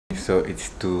So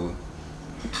it's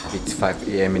 5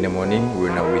 AM in the morning.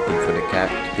 We're now waiting for the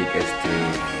cab to take us to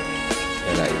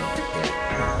LA.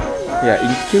 Yeah,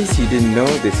 in case you didn't know,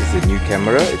 this is a new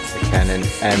camera. It's the Canon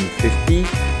M50.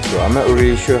 So I'm not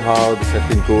really sure how the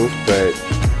setting goes, but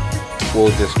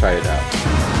we'll just try it out.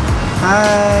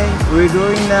 Hi, we're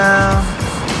going now.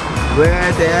 We're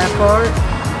at the airport.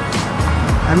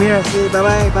 Amira, say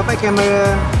bye-bye. Bye-bye,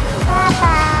 camera.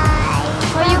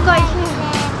 Bye-bye. Where you going?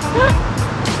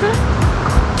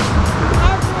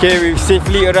 Okay, we've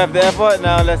safely arrived at the airport.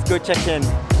 Now let's go check in.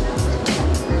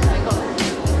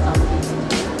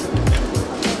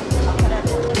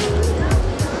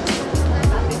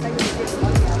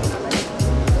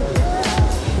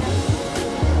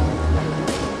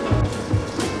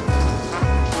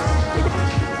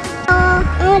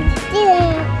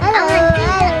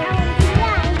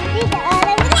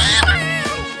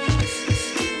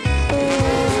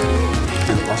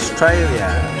 Australia.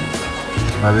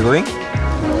 Where are we going?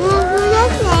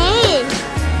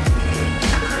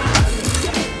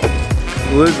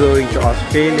 We're going to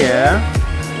Australia.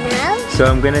 No. So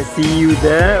I'm gonna see you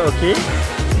there, okay?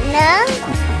 No.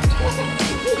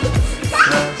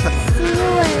 See you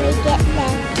when we get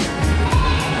there.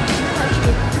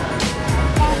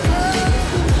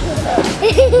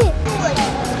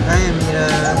 Hi,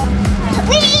 Amira.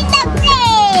 We need the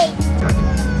plane.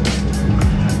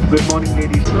 Good morning,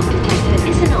 ladies.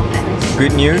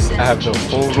 Good news, I have the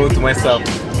whole road to myself.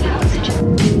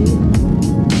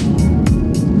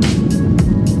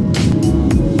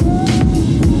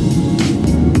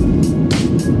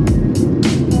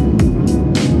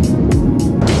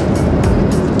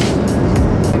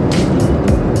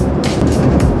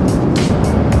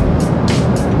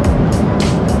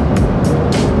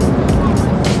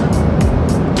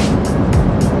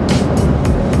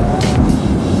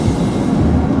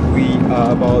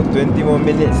 About 20 more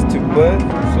minutes to Perth,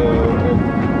 so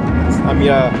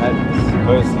Amira had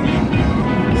her sleep,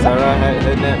 Sarah had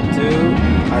her nap too,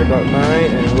 I got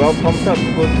mine, and we're all pumped up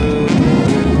to go to...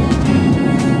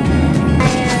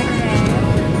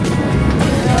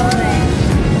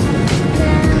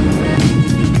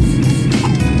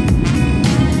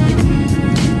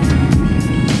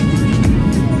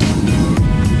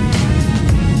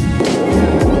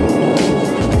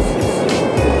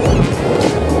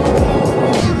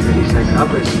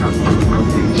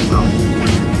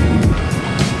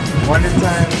 One at a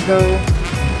time, go!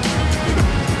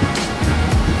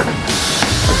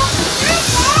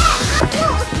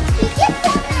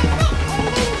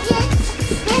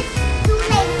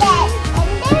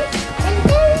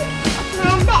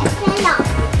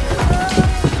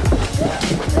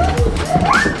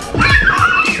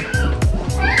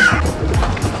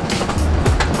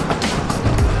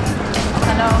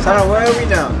 Sarah, where are we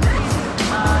now?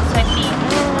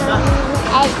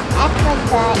 I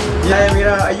forgot. Yeah,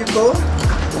 Amira, are you cold?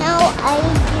 No, I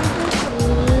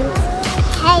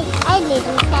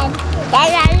didn't.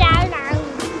 Hey, I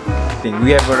didn't. We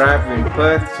have arrived in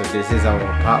Perth, so this is our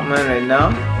apartment right now,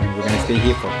 and we're gonna stay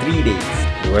here for 3 days.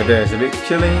 The weather is a bit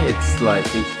chilly, it's like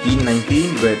 18,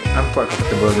 19, but I'm quite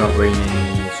comfortable not wearing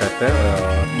any sweater,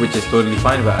 which is totally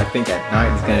fine, but I think at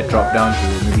night it's gonna drop down to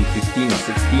maybe 15 or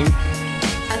 16.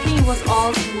 I think it was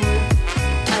all smooth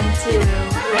until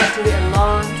we had to wait a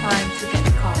long time to get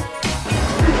the car.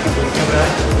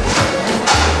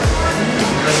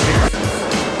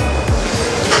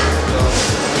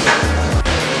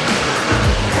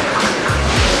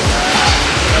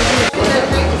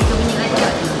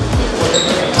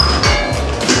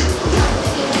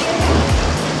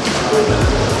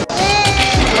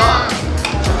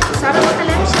 Sarah makan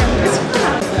luncheon.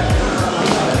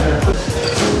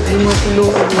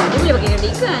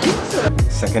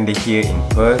 Second day here in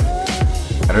Perth.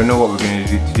 I don't know what we're gonna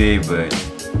do today, but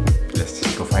let's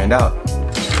just go find out.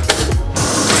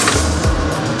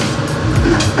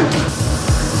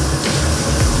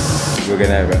 We're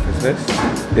gonna have breakfast first.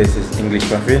 This is English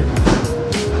muffin.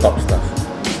 Top stuff.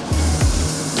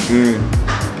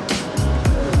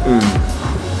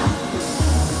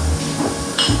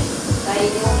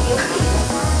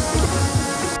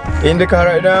 In the car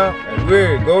right now, and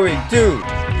we're going to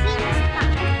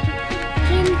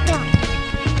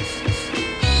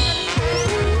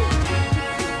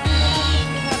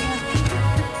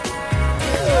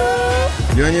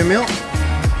You want your milk?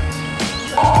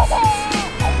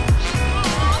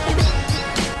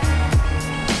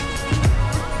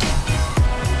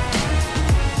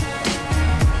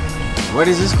 What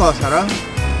is this called, Sarah?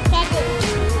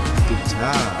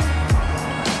 Guitar.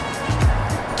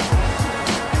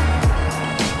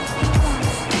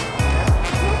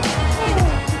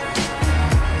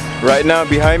 Right now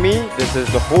behind me, this is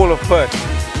the whole of Perth.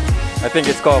 I think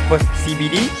it's called Perth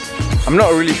CBD. I'm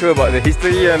not really sure about the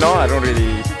history or not. I don't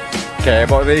really care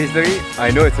about the history.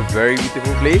 I know it's a very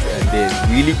beautiful place and they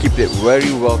really keep it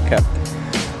very well kept.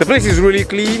 The place is really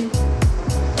clean.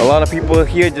 A lot of people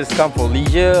here just come for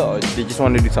leisure or they just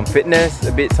want to do some fitness,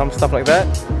 a bit, some stuff like that.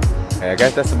 Yeah,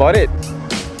 guys, that's about it.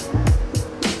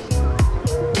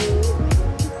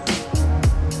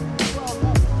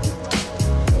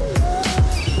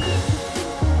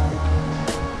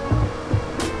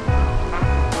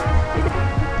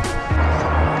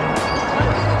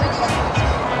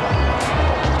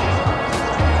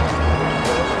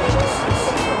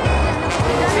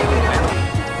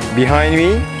 Behind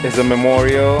me is a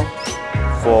memorial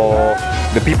for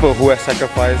the people who have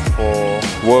sacrificed for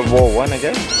World War I, I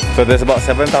guess. So there's about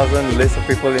 7,000 lists of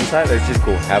people inside. Let's just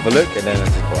go have a look and then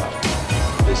let's just go out.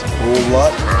 This whole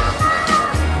lot,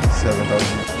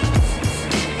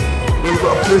 7,000. We've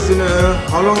got a prisoner.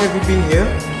 How long have you been here?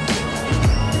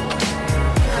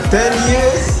 10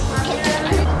 years?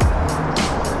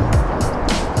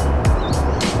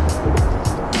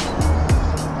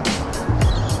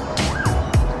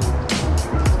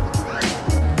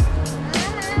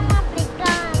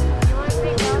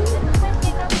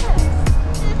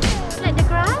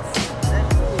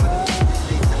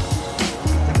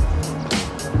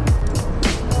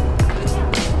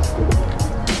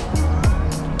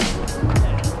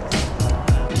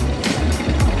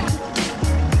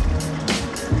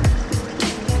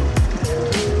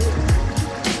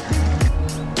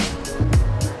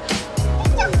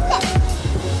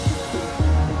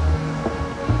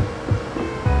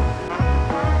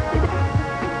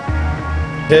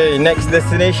 Okay, next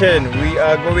destination, we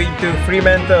are going to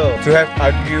Freemantle to have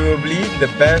arguably the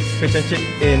best fish and chip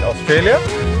in Australia.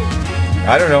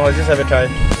 I don't know, let's just have a try.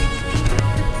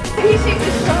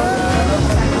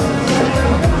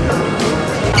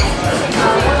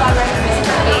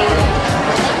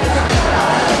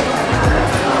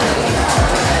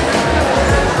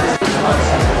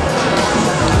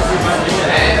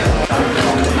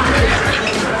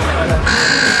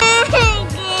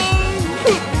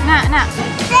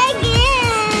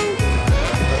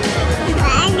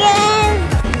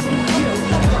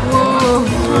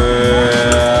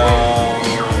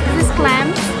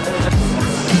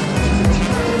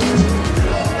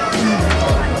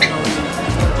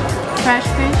 Fresh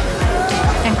fish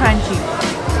and crunchy.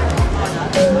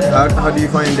 How do you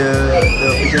find the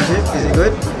fish and chip? Is it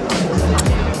good?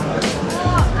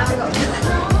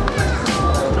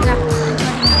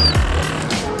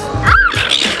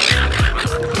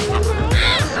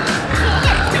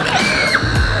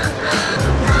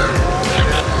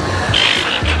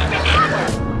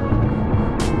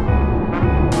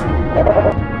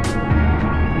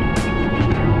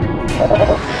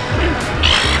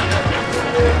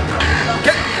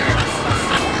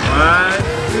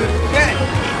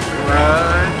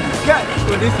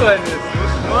 This one is so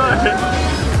smart.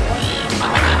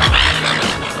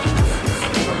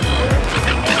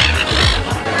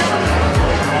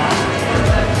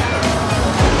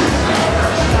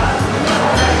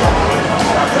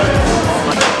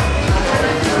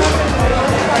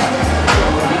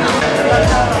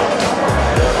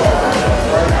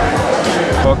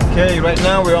 Okay, right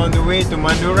now we're on the way to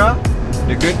Mandurah.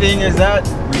 The good thing is that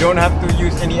we don't have to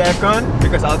use any aircon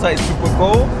because outside it's super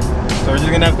cold. So we're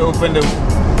just gonna have to open the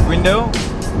window.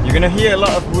 You're gonna hear a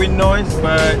lot of wind noise,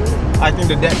 but I think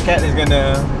the dead cat is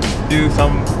gonna do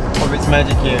some of its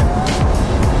magic here.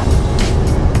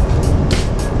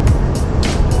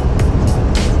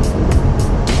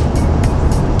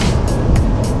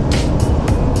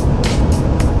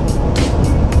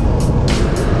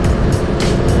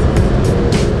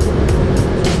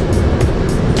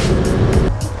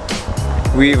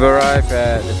 We've arrived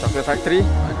at the chocolate factory. I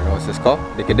don't know what's this called,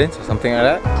 Decadence or something like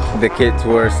that. The kids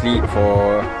were asleep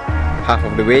for half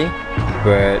of the way,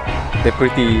 but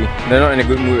they're not in a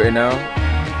good mood right now.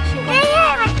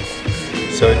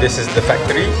 So this is the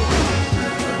factory,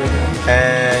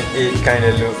 and it kind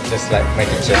of looks just like my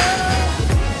kitchen.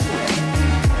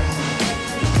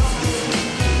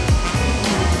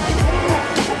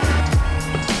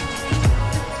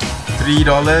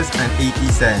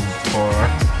 $3.80 for.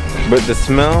 But the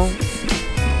smell,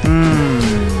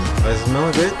 Does it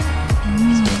smell good?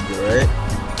 Smells good, right?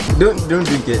 Don't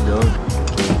drink it though.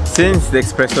 Since the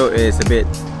espresso is a bit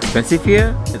expensive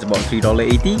here, it's about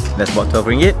 $3.80. That's about 12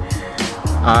 ringgit.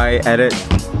 I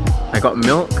got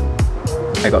milk.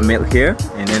 I got milk here,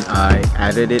 and then I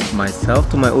added it myself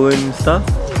to my own stuff.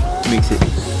 Makes it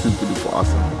super duper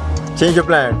awesome. Change of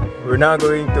plan. We're now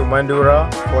going to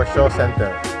Mandurah for Shaw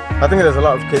Center. I think there's a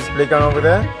lot of kids playground over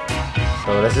there.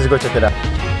 So let's just go check it out.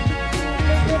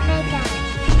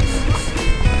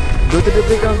 Go to the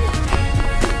playground.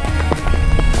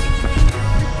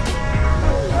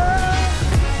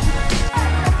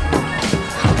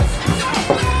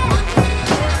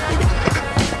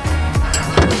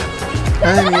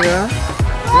 Hi Mira.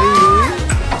 What are you doing?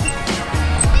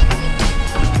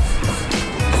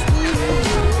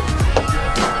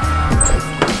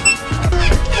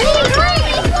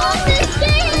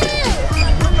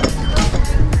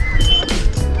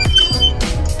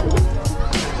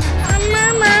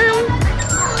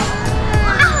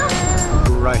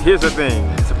 Right, here's the thing.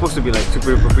 It's supposed to be like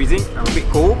super freezing. I'm a bit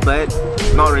cold, but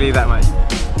not really that much.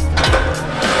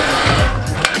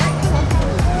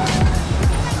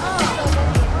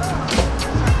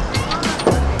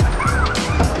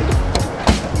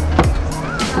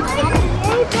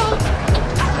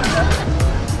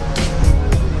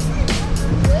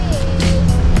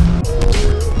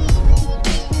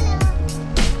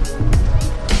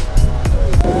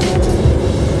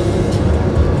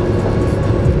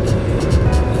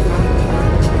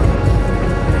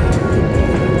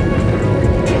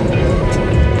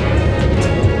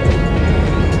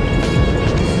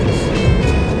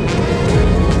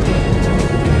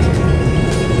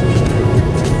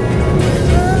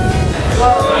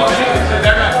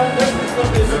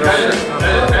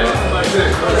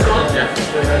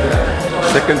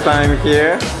 Second time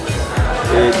here,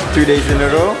 2 days in a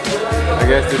row. I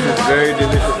guess this is a very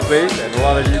delicious place and a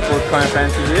lot of people kind of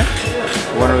fancy here.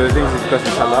 One of the things is because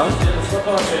it's halal.